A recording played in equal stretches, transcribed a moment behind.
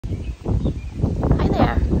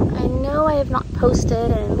have not posted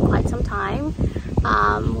in quite some time.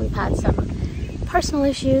 We've had some personal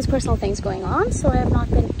issues, personal things going on, so I have not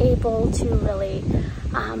been able to really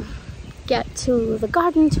get to the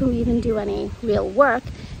garden to even do any real work.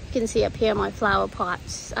 You can see up here my flower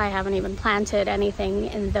pots. I haven't even planted anything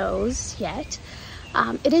in those yet.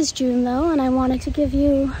 It is June though, and I wanted to give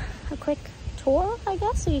you a quick tour, I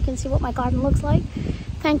guess, so you can see what my garden looks like.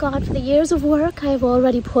 Thank God for the years of work I've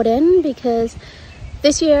already put in, because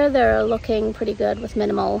this year they're looking pretty good with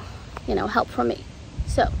minimal, help from me.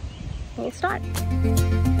 So we'll start.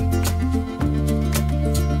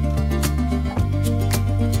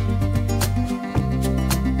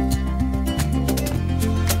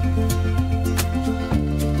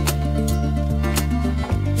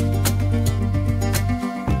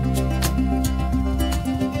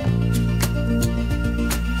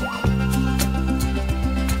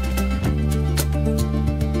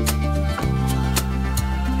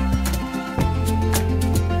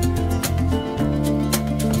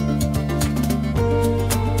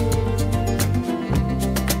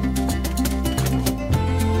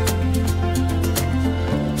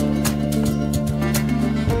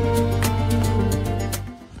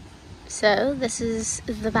 So this is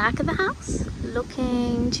the back of the house,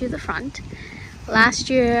 looking to the front.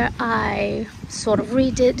 Last year I sort of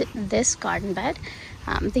redid this garden bed.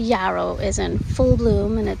 The yarrow is in full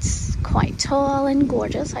bloom and it's quite tall and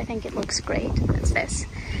gorgeous. I think it looks great. That's this.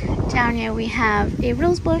 Down here we have a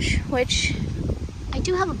rose bush, which I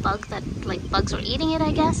do have a bug that, bugs are eating it,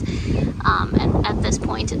 I guess. And at this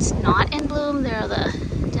point it's not in bloom. There are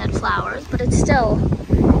the dead flowers, but it's still,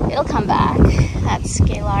 it'll come back. That's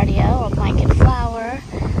Gaillardia, or blanket flower.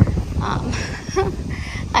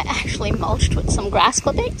 I actually mulched with some grass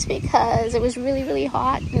clippings because it was really, really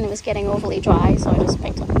hot and it was getting overly dry, so I just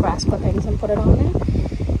picked up the grass clippings and put it on there.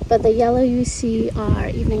 But the yellow you see are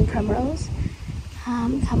evening primrose.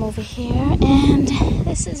 Come over here, and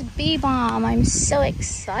this is bee balm. I'm so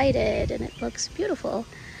excited, and it looks beautiful.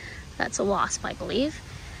 That's a wasp, I believe.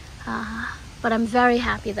 But I'm very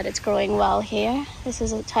happy that it's growing well here. This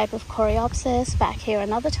is a type of Coreopsis. Back here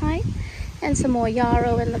another type, and some more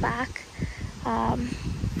yarrow in the back.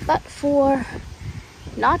 But for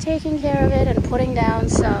not taking care of it and putting down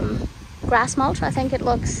some grass mulch, I think it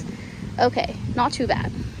looks okay, not too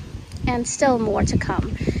bad. And still more to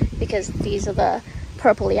come, because these are the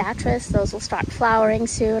purple Liatris. Those will start flowering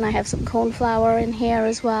soon. I have some coneflower in here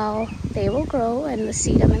as well. They will grow, and the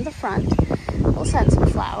sedum in the front will send some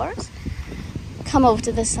flowers. Come over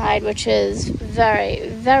to this side, which is very,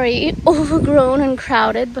 very overgrown and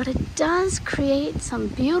crowded, but it does create some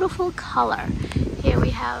beautiful color. Here we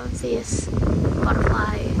have this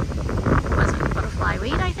butterfly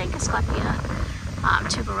reed, I think, Asclepia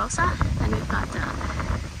tuberosa. Then we've got the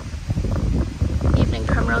evening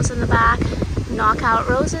primrose in the back, knockout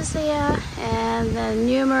roses there, and the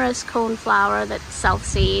numerous coneflower that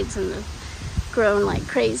self-seeds and have grown like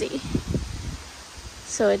crazy.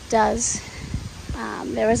 So it does,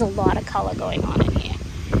 there is a lot of color going on in here.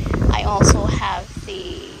 I also have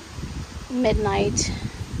the midnight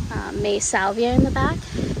May salvia in the back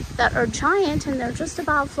that are giant, and they're just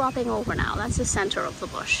about flopping over now. That's the center of the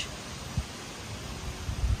bush.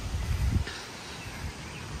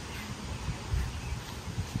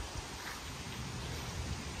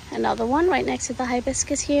 Another one right next to the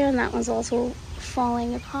hibiscus here, and that one's also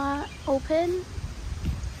falling apart open.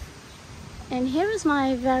 And here is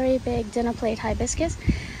my very big dinner plate hibiscus,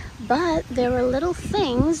 but there are little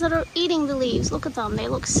things that are eating the leaves. Look at them, they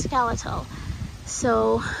look skeletal.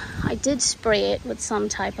 So I did spray it with some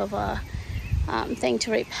type of a thing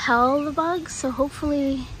to repel the bugs, so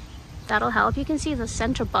hopefully that'll help. You can see the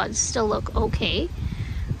center buds still look okay.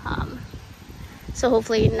 So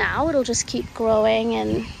hopefully now it'll just keep growing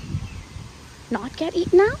and not get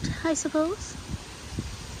eaten out, I suppose.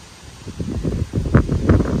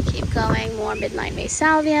 Keep going, more midnight May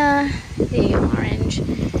salvia, the orange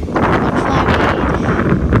butterfly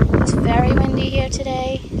reed. It's very windy here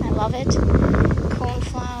today. I love it.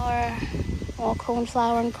 Coneflower, more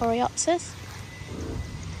coneflower and Coreopsis.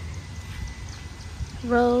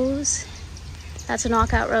 Rose, that's a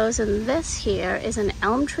knockout rose, and this here is an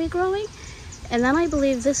elm tree growing. And then I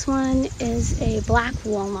believe this one is a black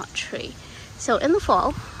walnut tree. So in the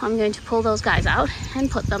fall, I'm going to pull those guys out and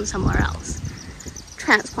put them somewhere else.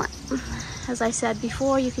 Transplant. As I said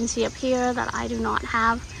before, you can see up here that I do not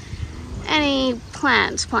have any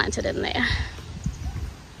plants planted in there.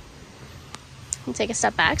 I'll take a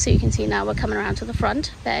step back so you can see now we're coming around to the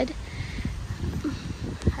front bed.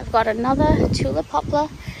 I've got another tulip poplar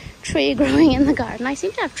tree growing in the garden. I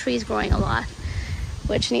seem to have trees growing a lot,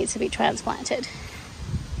 which needs to be transplanted.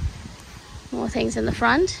 More things in the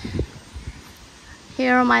front.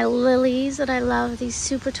 Here are my lilies that I love, these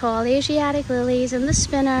super tall Asiatic lilies in the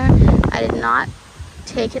spinner. I did not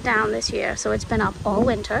take it down this year, so it's been up all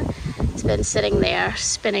winter. It's been sitting there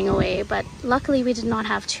spinning away, but luckily we did not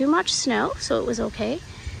have too much snow, so it was okay.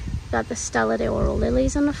 Got the Stella de Oro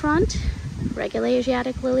lilies in the front, regular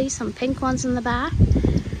Asiatic lilies, some pink ones in the back.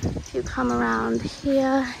 If you come around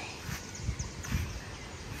here,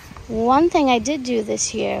 one thing I did do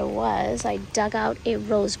this year was I dug out a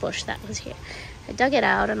rose bush that was here. I dug it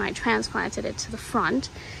out and I transplanted it to the front.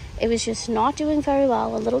 It was just not doing very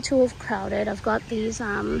well, a little too overcrowded. I've got these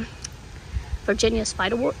Virginia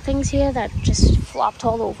spiderwort things here that just flopped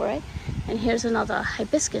all over it. And here's another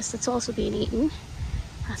hibiscus that's also being eaten.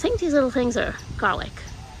 I think these little things are garlic,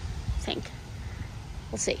 I think.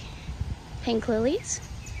 We'll see. Pink lilies.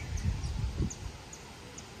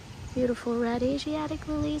 Beautiful red Asiatic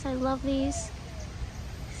lilies. I love these.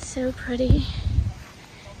 So pretty.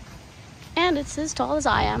 And it's as tall as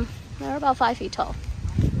I am. They're about 5 feet tall.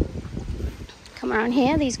 Come around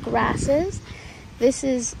here, these grasses. This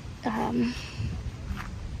is a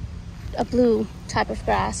blue type of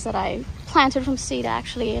grass that I planted from seed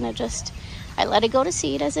actually, and I let it go to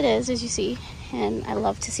seed as it is, as you see, and I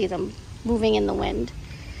love to see them moving in the wind.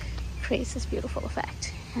 It creates this beautiful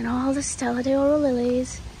effect. And all the Stella de Oro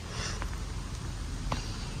lilies.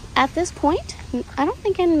 At this point, I don't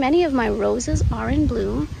think many of my roses are in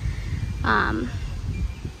bloom.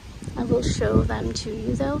 I will show them to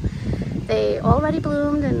you though. They already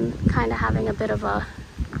bloomed and kind of having a bit of a,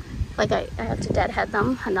 like I have to deadhead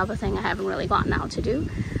them, another thing I haven't really gotten out to do.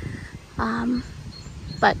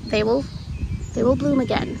 But they will bloom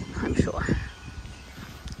again, I'm sure.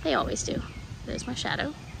 They always do. There's my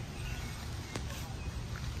shadow.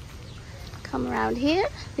 Come around here.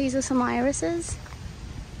 These are some irises.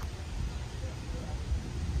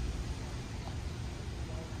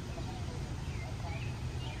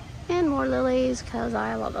 And more lilies, because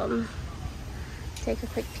I love them. Take a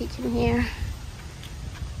quick peek in here.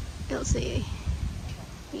 You'll see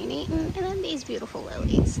being eaten. And then these beautiful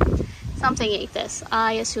lilies. Something ate this.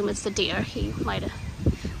 I assume it's the deer. He might have.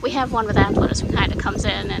 We have one with antlers who kind of comes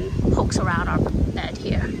in and pokes around our bed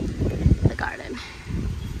here in the garden.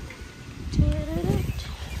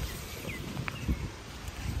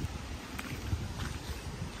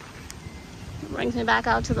 Brings me back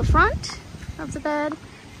out to the front of the bed.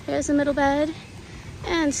 There's the middle bed.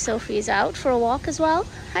 And Sophie's out for a walk as well.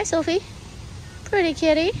 Hi, Sophie. Pretty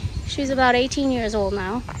kitty. She's about 18 years old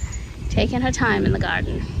now. Taking her time in the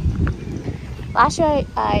garden. Last year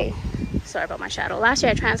sorry about my shadow. Last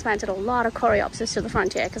year I transplanted a lot of coreopsis to the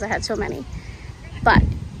front here because I had so many. But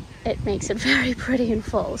it makes it very pretty and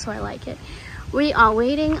full, so I like it. We are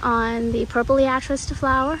waiting on the purple liatris to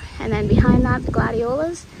flower, and then behind that the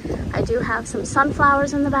gladiolas. I do have some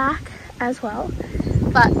sunflowers in the back as well.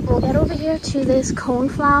 But we'll get over here to this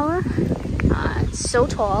coneflower. It's so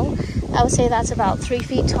tall. I would say that's about 3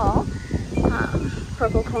 feet tall.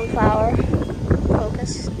 Purple coneflower.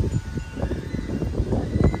 Focus.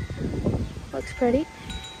 Looks pretty.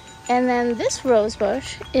 And then this rose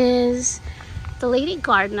bush is the Lady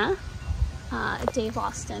Gardner, Dave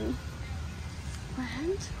Austin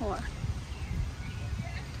plant or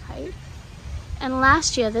type. And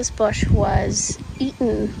last year this bush was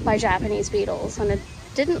eaten by Japanese beetles, and it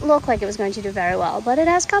didn't look like it was going to do very well, but it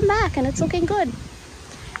has come back and it's looking good.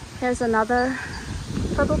 Here's another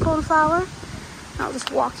purple coneflower. I'll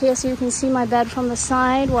just walk here so you can see my bed from the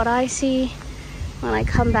side, what I see when I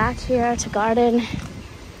come back here to garden.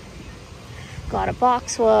 Got a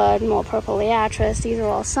boxwood, more purple liatris. These are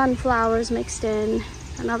all sunflowers mixed in.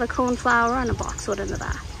 Another coneflower and a boxwood in the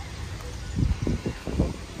back.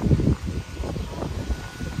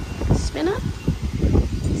 Spin up.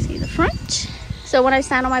 See the front. So when I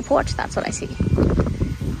stand on my porch, that's what I see.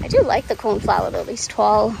 I do like the coneflower though, these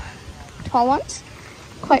tall ones.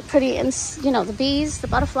 Quite pretty, and you know, the bees, the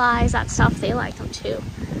butterflies, that stuff, they like them too.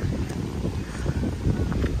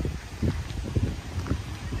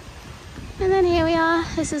 And then here we are.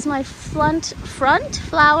 This is my front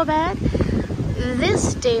flower bed.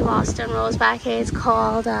 This Dave Austin rose back here is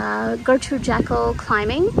called Gertrude Jekyll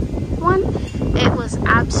Climbing one. It was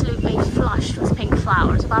absolutely flushed with pink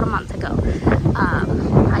flowers about a month ago.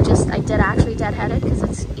 I did actually deadhead it because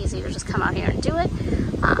it's easy to just come out here and do it.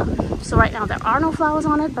 So right now there are no flowers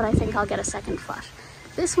on it, but I think I'll get a second flush.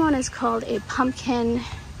 This one is called a pumpkin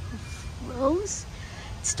rose.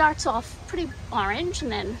 It starts off pretty orange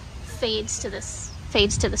and then fades to this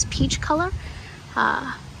peach color.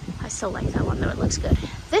 I still like that one though, it looks good.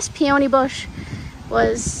 This peony bush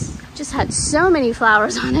just had so many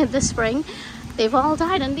flowers on it this spring. they've all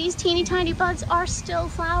died, and these teeny tiny buds are still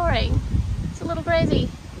flowering. It's a little crazy.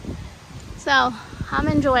 So I'm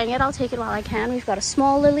enjoying it. I'll take it while I can. We've got a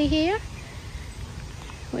small lily here.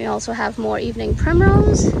 We also have more evening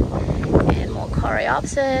primrose and more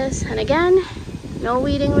coreopsis. And again, no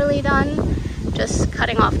weeding really done, just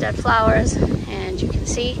cutting off dead flowers. And you can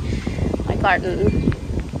see my garden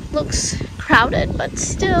looks crowded, but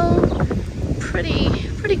still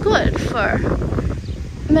pretty good for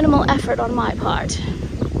minimal effort on my part.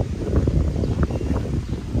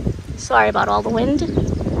 Sorry about all the wind.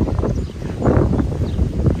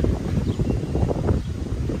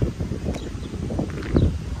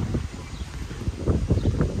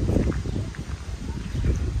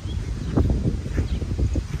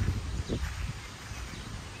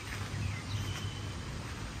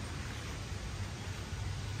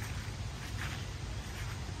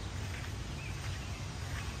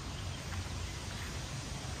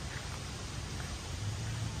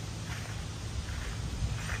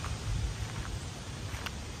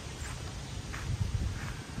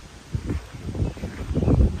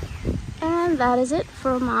 And that is it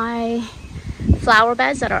for my flower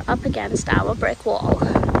beds that are up against our brick wall.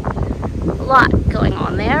 A lot going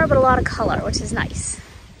on there, but a lot of color, which is nice.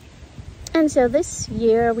 And so this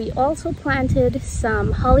year we also planted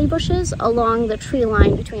some holly bushes along the tree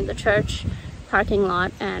line between the church parking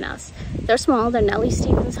lot and us. They're small, they're Nellie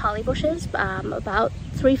Stevens holly bushes, about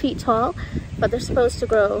 3 feet tall, but they're supposed to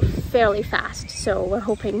grow fairly fast. So we're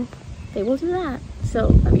hoping they will do that. So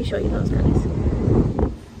let me show you those guys.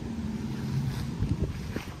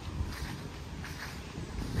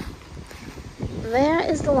 There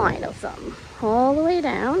is the line of them, all the way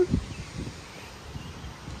down,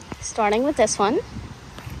 starting with this one,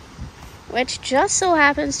 which just so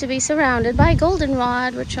happens to be surrounded by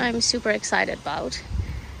goldenrod, which I'm super excited about.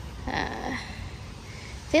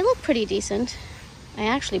 They look pretty decent. I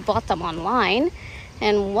actually bought them online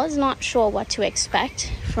and was not sure what to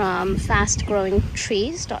expect from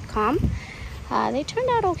fastgrowingtrees.com. They turned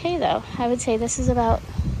out okay though. I would say this is about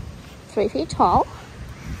 3 feet tall.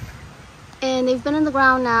 And they've been in the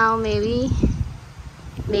ground now maybe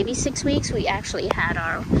 6 weeks. We actually had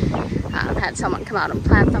had someone come out and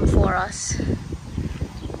plant them for us.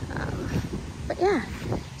 But yeah,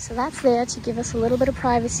 so that's there to give us a little bit of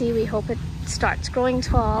privacy. We hope it starts growing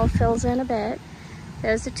tall, fills in a bit.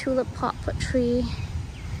 There's the tulip poplar tree,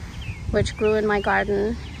 which grew in my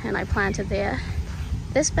garden and I planted there.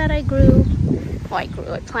 This bed I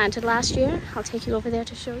planted last year. I'll take you over there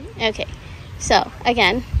to show you. Okay, so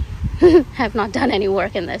again, have not done any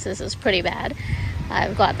work in this. This is pretty bad.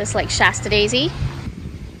 I've got this like Shasta daisy,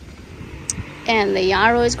 and the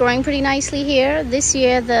yarrow is growing pretty nicely here. This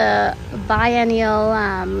year the biennial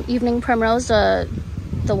evening primrose, the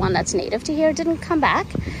one that's native to here, didn't come back.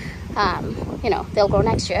 You know, they'll grow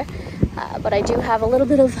next year, but I do have a little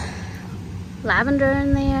bit of lavender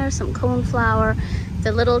in there, some coneflower.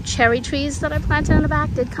 The little cherry trees that I planted in the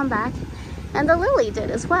back did come back, and the lily did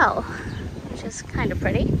as well, which is kind of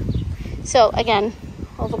pretty. So again,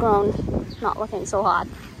 overgrown, not looking so hot,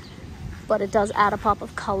 but it does add a pop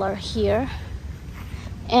of color here.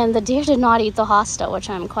 And the deer did not eat the hosta,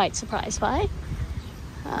 which I'm quite surprised by.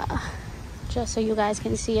 Just so you guys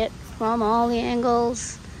can see it from all the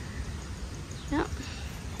angles. Yeah.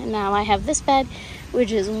 And now I have this bed,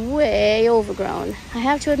 which is way overgrown. I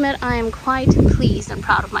have to admit, I am quite pleased and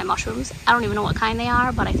proud of my mushrooms. I don't even know what kind they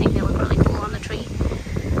are, but I think they look really cool on the tree.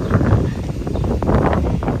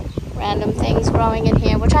 Random things growing in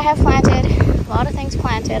here, which I have planted. A lot of things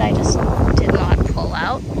planted. I just did not pull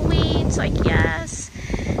out weeds, I guess.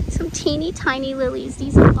 Some teeny tiny lilies.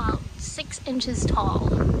 These are about 6 inches tall.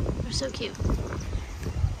 They're so cute.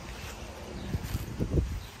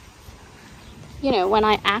 You know, when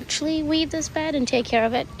I actually weed this bed and take care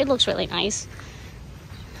of it, it looks really nice.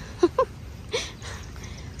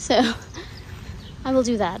 So I will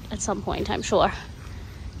do that at some point, I'm sure.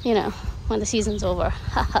 You know, when the season's over.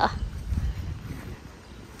 Haha.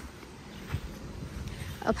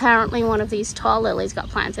 Apparently one of these tall lilies got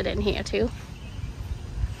planted in here too.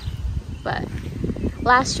 But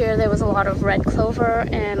last year there was a lot of red clover,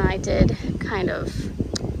 and I did kind of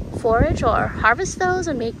forage or harvest those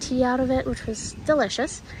and make tea out of it, which was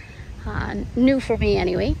delicious. New for me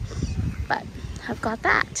anyway, but I've got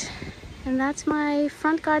that. And that's my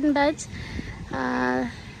front garden beds.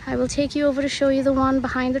 I will take you over to show you the one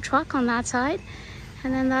behind the truck on that side,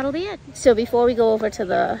 and then that'll be it. So before we go over to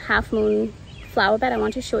the half moon flower bed, I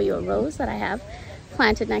want to show you a rose that I have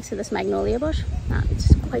planted next to this magnolia bush.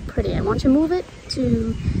 It's quite pretty. I want to move it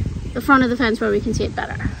to the front of the fence where we can see it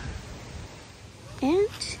better.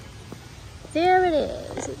 And there it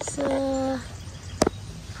is. It's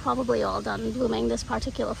probably all done blooming, this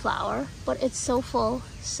particular flower, but it's so full,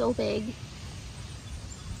 so big.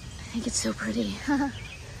 I think it's so pretty.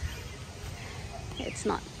 It's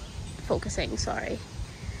not focusing, sorry.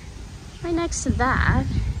 Right next to that,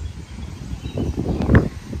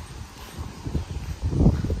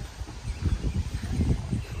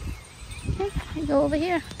 okay, I go over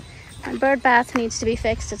here. My bird bath needs to be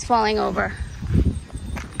fixed, it's falling over.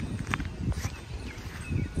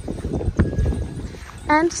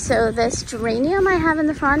 And so this geranium I have in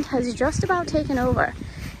the front has just about taken over.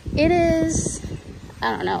 It is,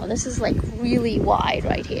 I don't know, this is like really wide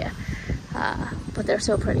right here. But they're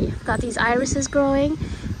so pretty. I've got these irises growing.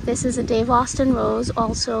 This is a Dave Austin rose,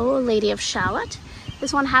 also a Lady of Shallot.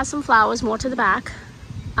 This one has some flowers more to the back.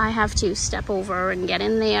 I have to step over and get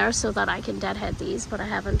in there so that I can deadhead these, but I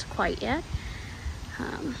haven't quite yet.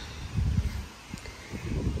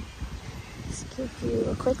 Give you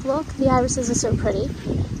a quick look. The irises are so pretty.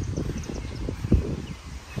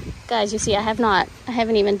 Guys, you see I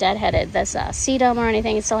haven't even deadheaded this sedum or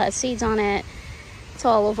anything. It still has seeds on it. It's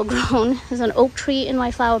all overgrown. There's an oak tree in my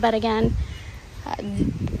flower bed again.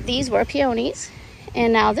 These were peonies.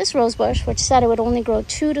 And now this rose bush, which said it would only grow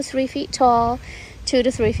 2 to 3 feet tall, 2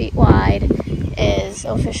 to 3 feet wide, is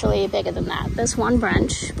officially bigger than that. This one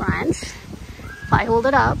branch, if I hold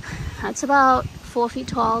it up, that's about 4 feet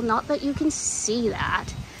tall. Not that you can see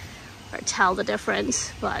that or tell the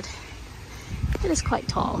difference, but it is quite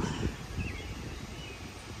tall.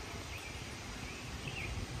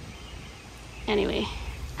 Anyway,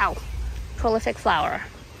 ow, prolific flower,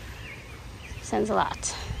 sends a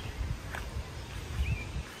lot.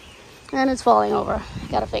 And it's falling over,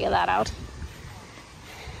 gotta figure that out.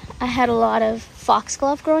 I had a lot of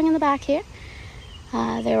foxglove growing in the back here.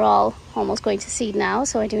 They're all almost going to seed now,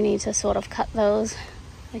 so I do need to sort of cut those.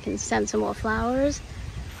 I can send some more flowers.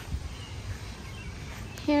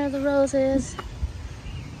 Here are the roses.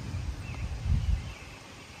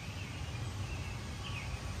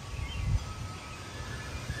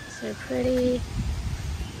 So pretty.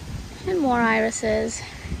 And more irises.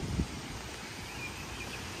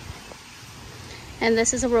 And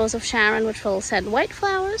this is a rose of Sharon, which will send white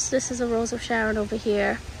flowers. This is a rose of Sharon over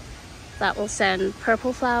here that will send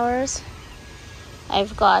purple flowers.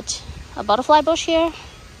 I've got a butterfly bush here,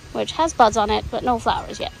 which has buds on it, but no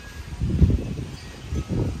flowers yet.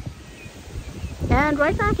 And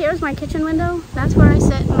right back here is my kitchen window. That's where I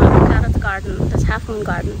sit and I look out at the garden, this half moon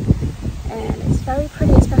garden. And it's very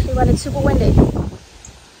pretty, especially when it's super windy.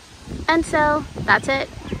 And so that's it.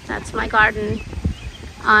 That's my garden,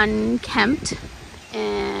 unkempt,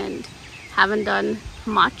 and haven't done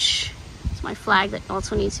much. It's my flag that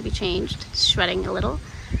also needs to be changed, it's shredding a little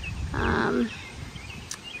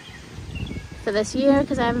for this year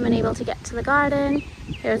because I haven't been able to get to the garden.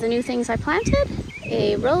 Here are the new things I planted.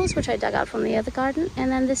 A rose, which I dug out from the other garden,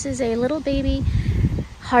 and then this is a little baby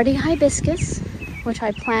hardy hibiscus, which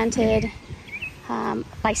I planted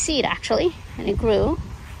by seed actually, and it grew.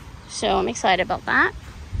 So I'm excited about that.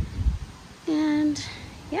 And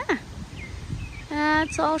yeah,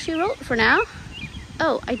 that's all she wrote for now.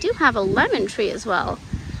 Oh, I do have a lemon tree as well,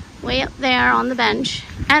 way up there on the bench,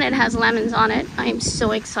 and it has lemons on it. I'm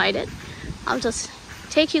so excited. I'll just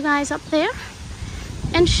take you guys up there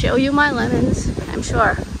and show you my lemons. I'm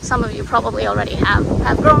sure some of you probably already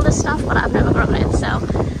have grown this stuff, but I've never grown it, so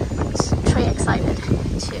I'm just very excited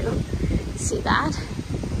to see that.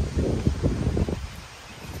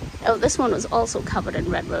 Oh, this one was also covered in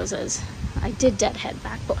red roses. I did deadhead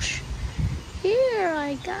that bush. Here,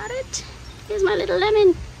 I got it. Here's my little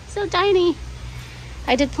lemon, so tiny.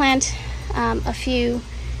 I did plant a few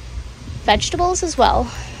vegetables as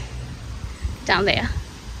well down there,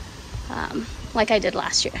 like I did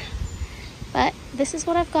last year. But this is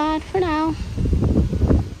what I've got for now.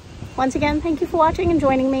 Once again, thank you for watching and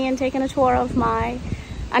joining me and taking a tour of my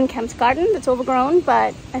unkempt garden that's overgrown,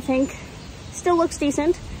 but I think still looks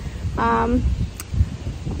decent.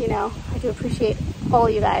 You know, I do appreciate all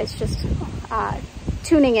you guys just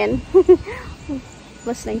tuning in,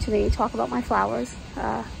 listening to me talk about my flowers.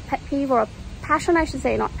 Pet peeve, or a passion I should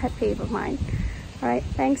say, not pet peeve of mine. All right,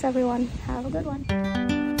 thanks everyone. Have a good one.